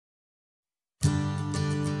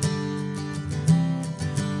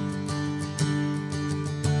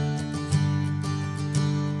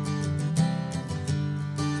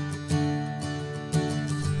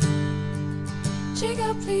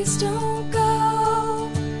Please don't go,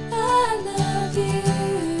 I love you,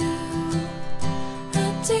 I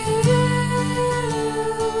do.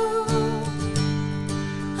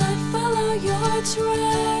 I'd follow your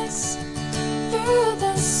tracks through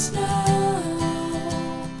the snow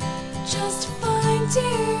just to find you,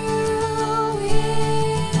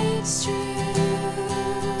 it's true.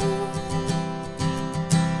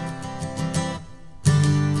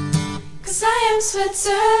 'Cause I am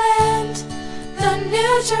Switzerland, the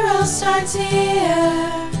neutral starts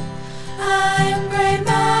here. I am grey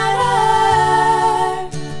matter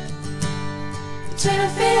between a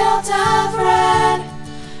field of red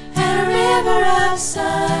and a river of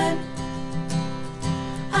sun.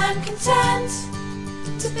 I'm content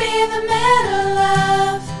to be the middle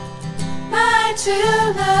of my two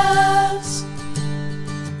loves.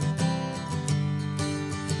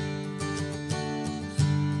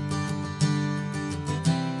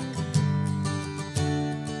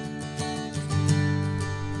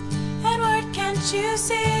 Can't you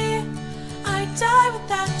see, I'd die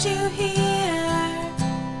without you here.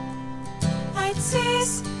 I'd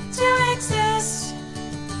cease to exist,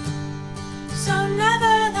 so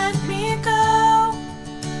never let me go,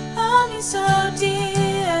 hold me so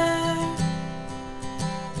dear.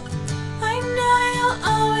 I know you'll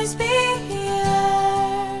always be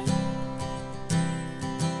here.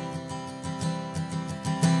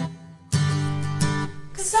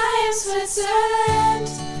 'Cause I am Switzerland,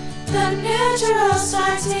 the neutral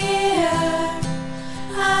starts here.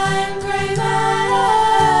 I'm grey matter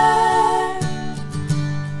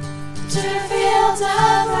between a field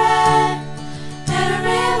of red and a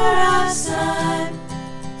river of sun.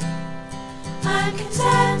 I'm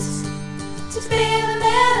content to be the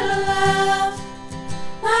middle of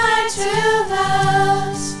my two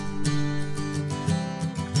loves.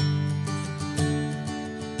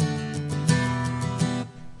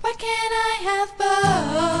 Why can't I have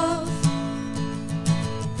both?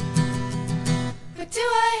 But do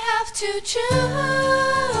I have to choose?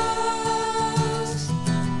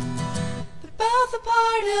 But both are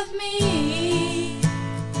part of me.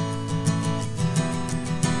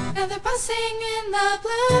 Now they're buzzing in the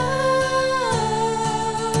blues.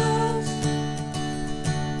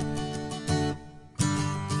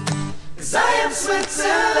 'Cause I am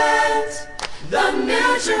Switzerland, the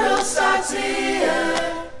neutral starts here.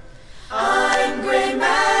 I'm grey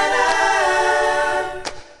matter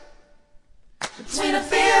between a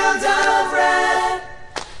field of red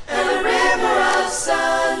and a river of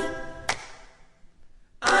sun.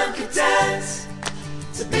 I'm content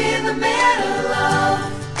to be in the middle of,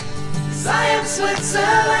 'cause I am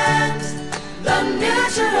Switzerland, the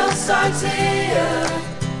neutral starts here.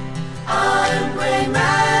 I'm grey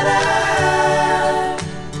matter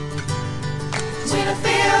between a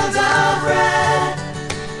field of red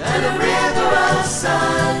and a river of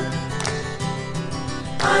sun.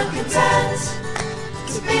 I'm content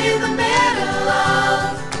to be in the middle of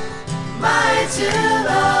my two